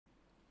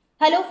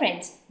Hello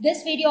friends,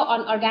 this video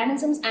on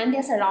organisms and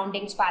their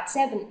surroundings part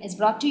 7 is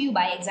brought to you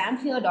by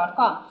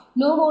examfear.com.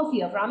 No more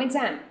fear from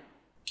exam.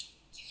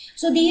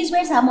 So these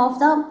were some of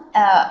the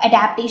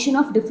adaptation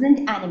of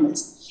different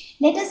animals.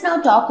 Let us now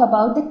talk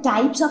about the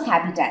types of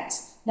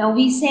habitats. Now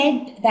we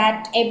said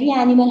that every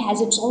animal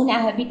has its own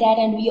habitat,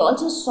 and we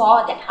also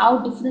saw that how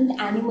different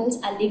animals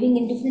are living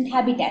in different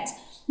habitats.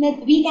 Now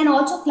we can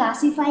also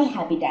classify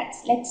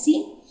habitats. Let's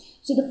see.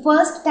 So the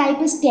first type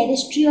is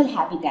terrestrial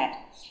habitat.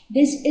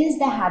 This is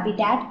the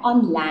habitat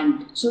on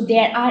land. So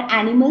there are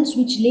animals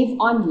which live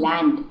on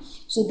land.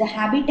 So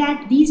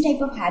these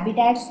type of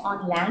habitats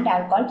on land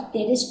are called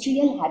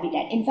terrestrial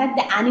habitat. In fact,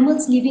 the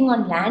animals living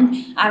on land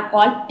are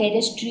called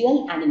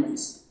terrestrial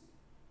animals.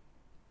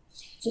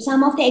 So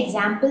some of the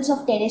examples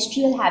of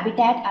terrestrial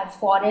habitat are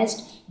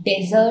forest,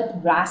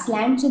 desert,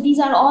 grassland. So these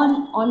are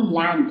all on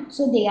land.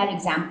 So they are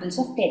examples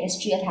of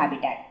terrestrial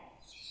habitat.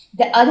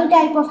 The other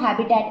type of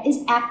habitat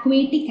is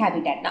aquatic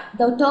habitat. Now,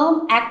 the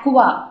term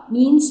aqua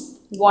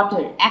means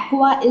water.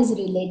 Aqua is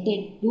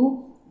related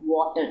to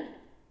water.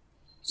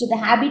 So the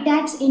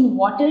habitats in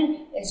water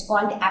is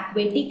called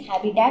aquatic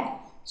habitat.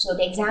 So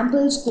the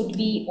examples could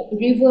be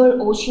river,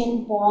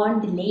 ocean,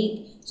 pond,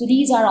 lake. So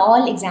these are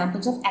all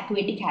examples of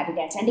aquatic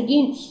habitats. And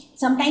again,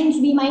 sometimes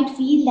we might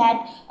feel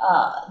that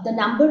the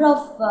number of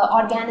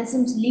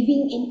organisms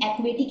living in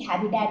aquatic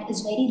habitat is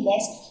very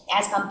less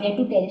as compared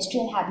to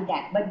terrestrial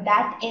habitat. But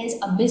that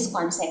is a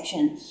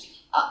misconception.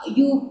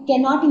 You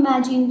cannot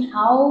imagine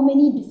how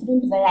many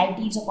different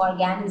varieties of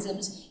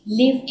organisms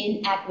live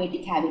in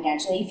aquatic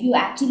habitat. So if you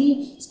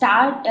actually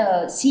start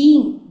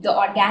seeing the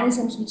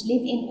organisms which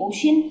live in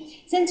ocean,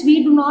 since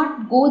we do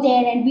not go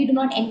there and we do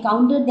not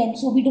encounter them,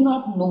 so we do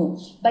not know.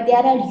 But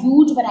there are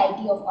huge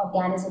variety of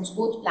organisms,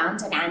 both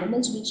plants and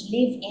animals, which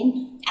live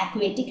in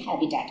aquatic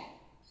habitat.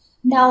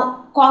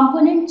 Now,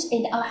 components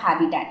in a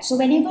habitat. So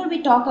whenever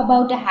we talk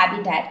about a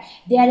habitat,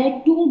 there are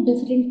two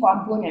different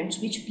components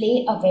which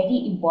play a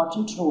very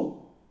important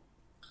role.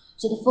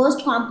 So the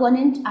first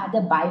component are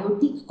the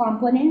biotic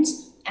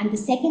components, and the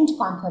second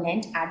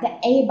component are the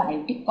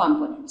abiotic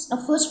components. Now,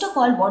 first of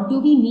all, what do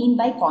we mean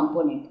by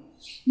component?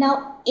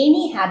 Now,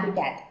 any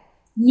habitat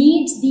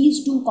needs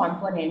these two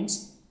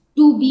components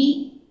to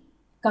be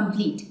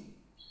complete.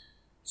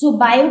 So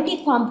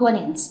biotic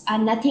components are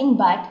nothing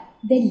but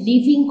the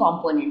living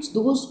components.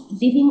 Those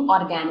living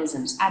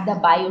organisms are the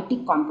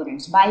biotic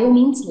components. Bio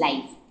means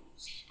life.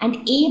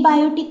 And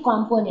abiotic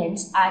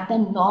components are the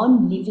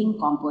non-living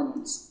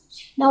components.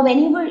 Now,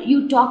 whenever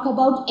you talk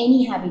about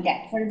any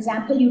habitat, for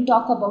example, you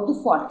talk about the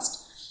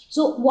forest.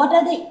 So what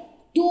are the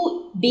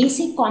two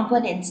basic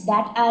components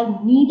that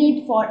are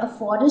needed for a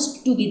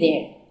forest to be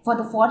there? For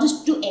the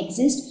forest to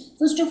exist,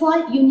 first of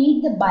all, you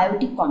need the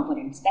biotic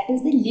components. That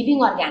is the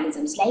living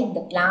organisms like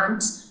the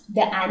plants,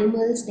 the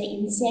animals, the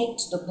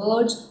insects, the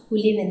birds who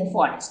live in the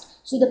forest.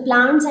 So the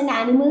plants and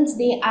animals,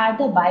 they are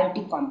the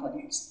biotic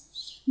components.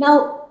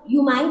 Now,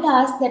 you might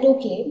ask that,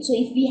 okay, so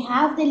if we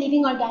have the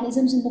living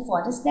organisms in the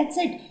forest, that's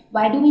it.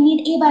 Why do we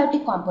need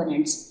abiotic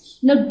components?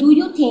 Now, do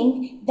you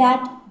think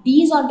that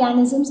these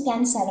organisms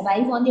can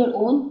survive on their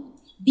own?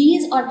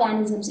 These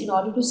organisms, in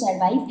order to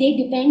survive, they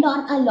depend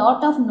on a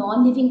lot of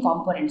non-living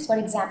components. For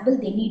example,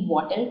 they need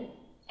water,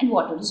 and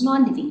water is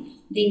non-living.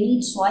 They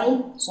need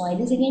soil, soil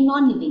is again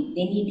non-living.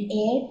 They need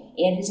air,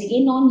 air is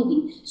again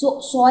non-living. So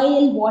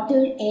soil,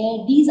 water,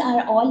 air, these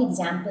are all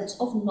examples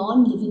of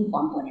non-living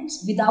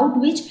components, without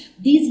which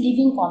these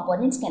living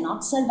components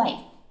cannot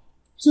survive.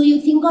 So you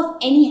think of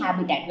any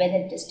habitat, whether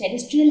it is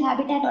terrestrial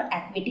habitat or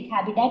aquatic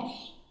habitat,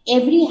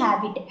 every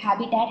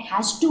habitat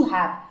has to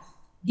have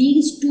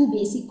these two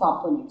basic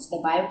components, the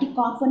biotic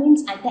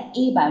components and the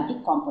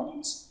abiotic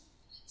components.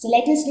 So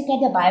let us look at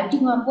the biotic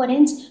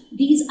components.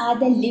 These are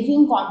the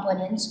living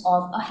components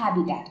of a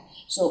habitat.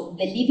 So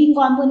the living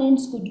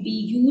components could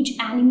be huge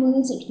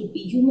animals, it could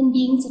be human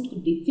beings, it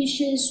could be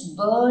fishes,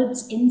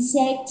 birds,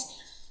 insects,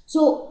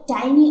 so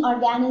tiny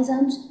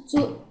organisms.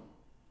 So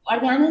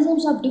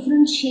organisms of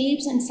different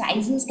shapes and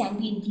sizes can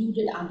be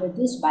included under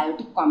this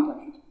biotic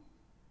component.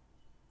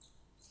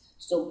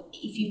 So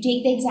if you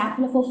take the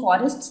example of a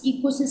forest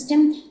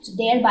ecosystem, so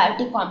their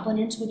biotic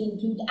components would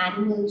include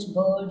animals,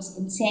 birds,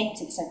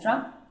 insects,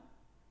 etc.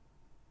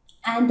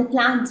 And the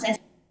plants as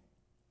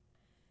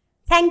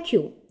Thank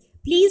you.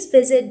 Please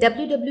visit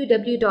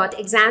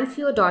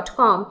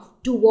www.examfear.com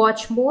to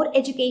watch more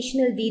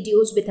educational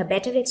videos with a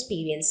better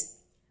experience.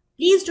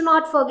 Please do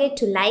not forget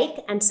to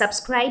like and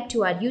subscribe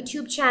to our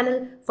YouTube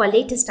channel for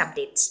latest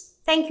updates.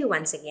 Thank you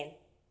once again.